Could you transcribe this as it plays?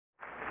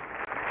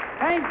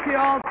Thank you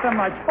all so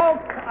much.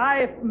 Folks,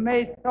 I've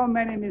made so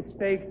many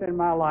mistakes in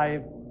my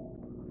life.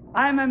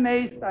 I'm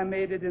amazed I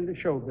made it in the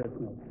show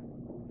business.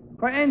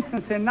 For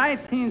instance, in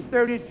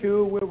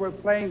 1932, we were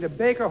playing the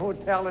Baker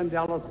Hotel in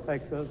Dallas,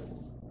 Texas.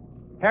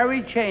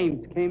 Harry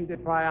James came to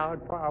try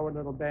out for our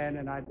little band,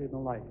 and I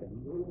didn't like him.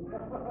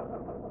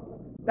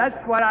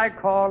 That's what I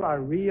call a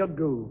real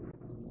goof.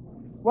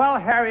 Well,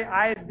 Harry,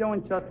 I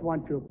don't just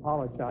want to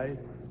apologize.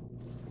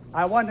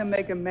 I want to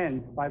make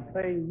amends by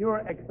playing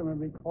your excellent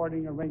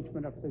recording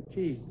arrangement of the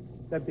Chief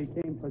that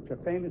became such a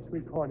famous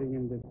recording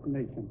in this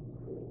nation,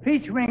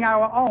 featuring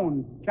our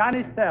own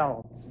Johnny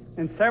Zell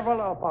and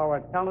several of our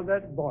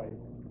talented boys.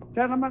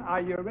 Gentlemen,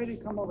 are you ready?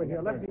 Come over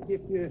here. Let me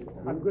give you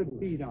a good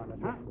beat on it,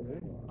 huh?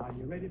 Are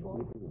you ready,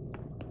 boys?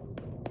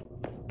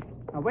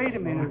 Now, wait a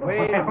minute.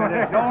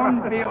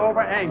 Don't be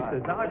over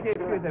anxious. I'll give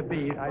you the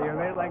beat. Are you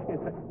ready like this?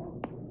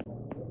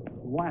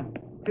 1,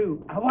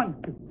 2, 1,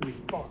 2, 3,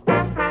 4.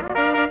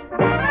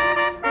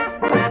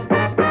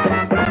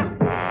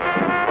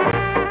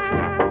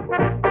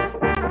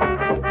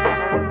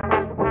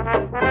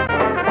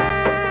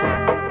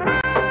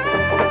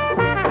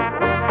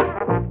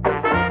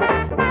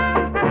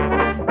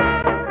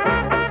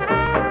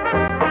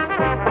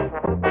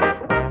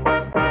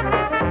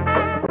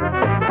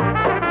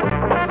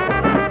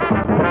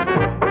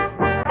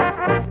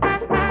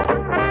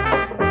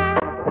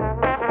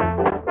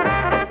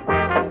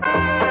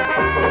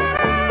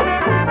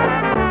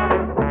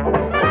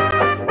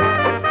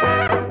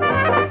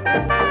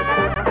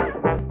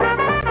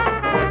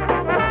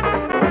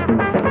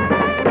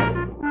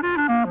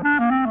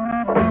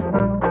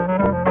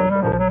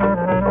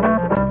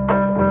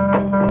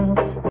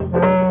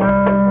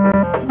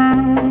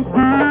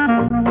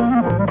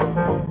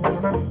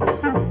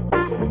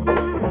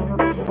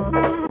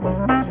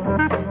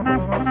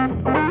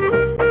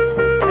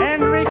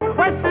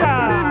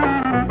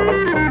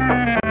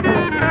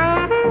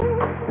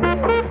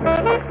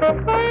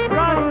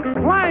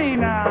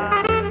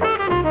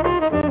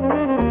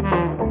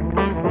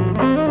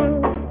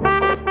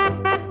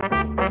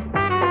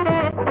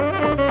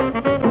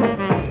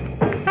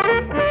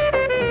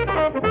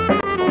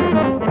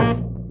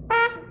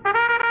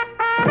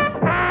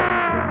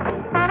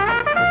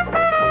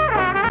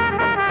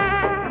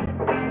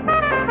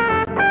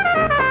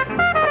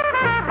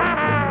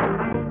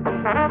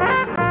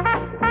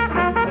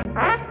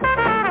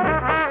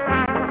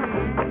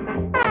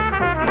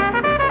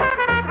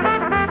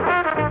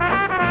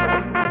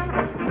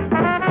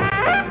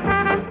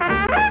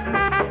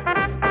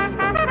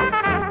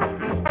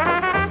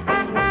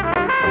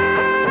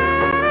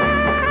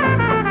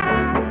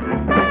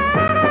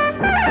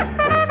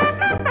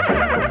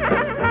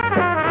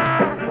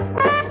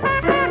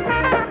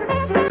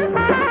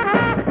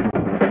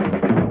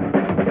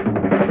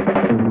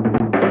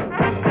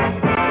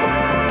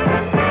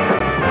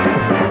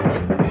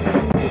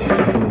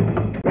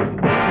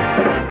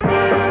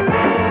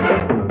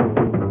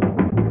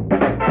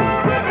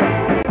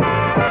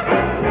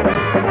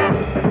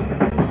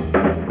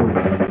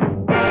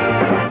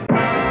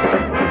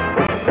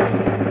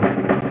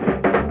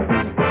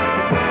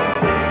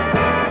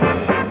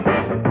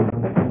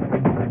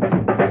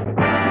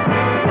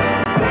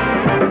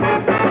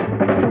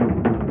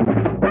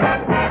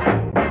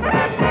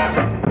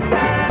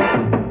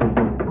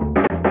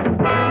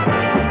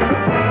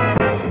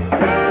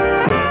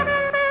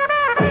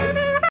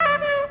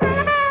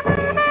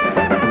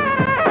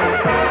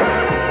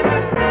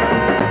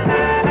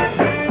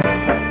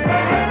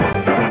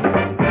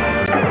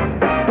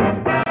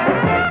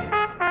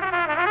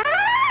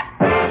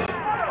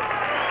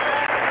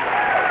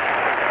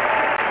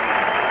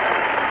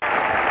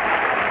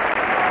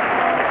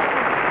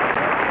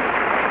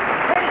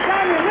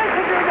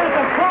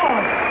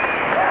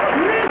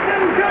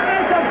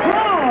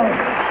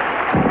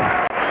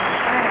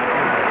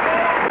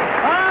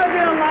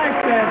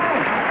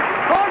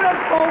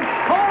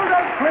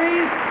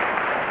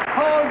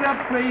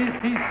 Please,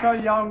 he's so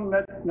young,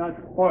 let's not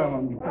spoil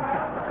him.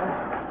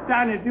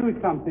 Johnny, do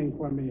something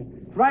for me.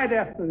 Right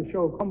after the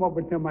show, come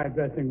over to my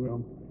dressing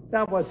room.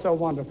 That was so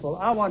wonderful.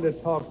 I want to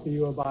talk to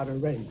you about a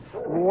race.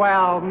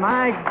 Well,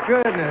 my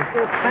goodness.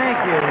 Thank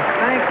you,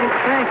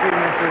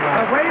 Mr.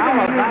 Russ. Wait a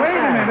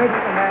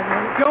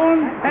minute.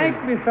 Don't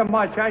thank me so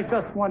much. I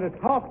just want to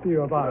talk to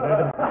you about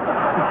it.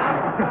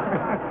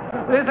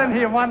 Isn't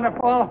he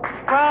wonderful?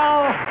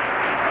 Well,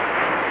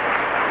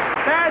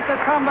 there's a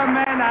trumpet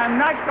man I'm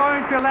not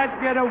going to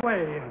let get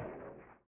away.